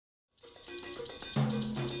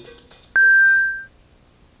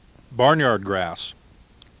Barnyard grass,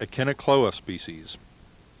 Echinochloa species.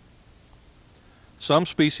 Some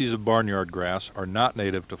species of barnyard grass are not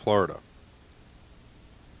native to Florida.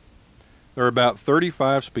 There are about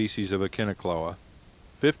 35 species of Echinochloa,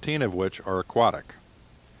 15 of which are aquatic.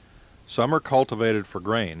 Some are cultivated for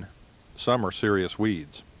grain, some are serious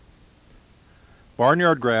weeds.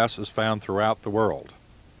 Barnyard grass is found throughout the world.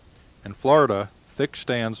 In Florida, thick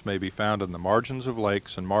stands may be found in the margins of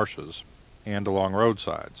lakes and marshes and along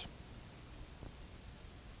roadsides.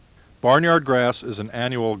 Barnyard grass is an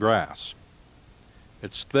annual grass.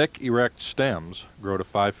 Its thick, erect stems grow to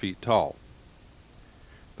 5 feet tall.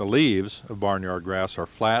 The leaves of barnyard grass are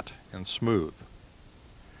flat and smooth.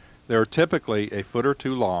 They are typically a foot or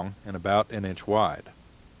two long and about an inch wide.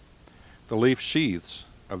 The leaf sheaths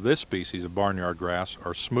of this species of barnyard grass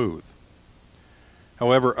are smooth.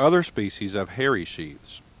 However, other species have hairy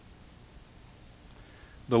sheaths.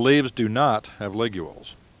 The leaves do not have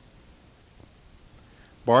ligules.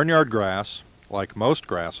 Barnyard grass, like most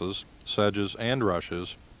grasses, sedges, and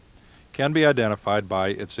rushes, can be identified by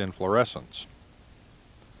its inflorescence.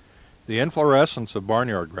 The inflorescence of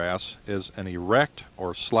barnyard grass is an erect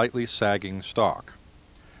or slightly sagging stalk,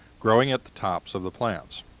 growing at the tops of the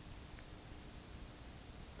plants.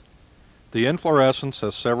 The inflorescence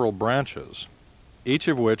has several branches, each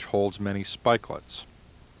of which holds many spikelets.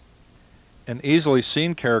 An easily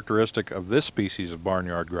seen characteristic of this species of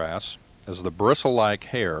barnyard grass is the bristle-like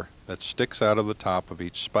hair that sticks out of the top of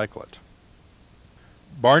each spikelet.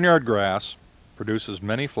 Barnyard grass produces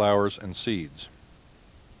many flowers and seeds.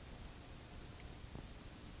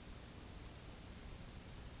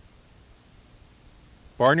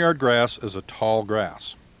 Barnyard grass is a tall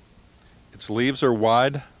grass. Its leaves are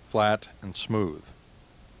wide, flat, and smooth.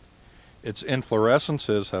 Its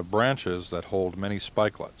inflorescences have branches that hold many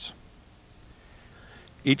spikelets.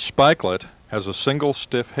 Each spikelet has a single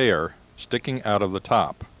stiff hair sticking out of the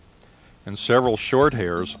top, and several short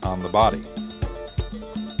hairs on the body.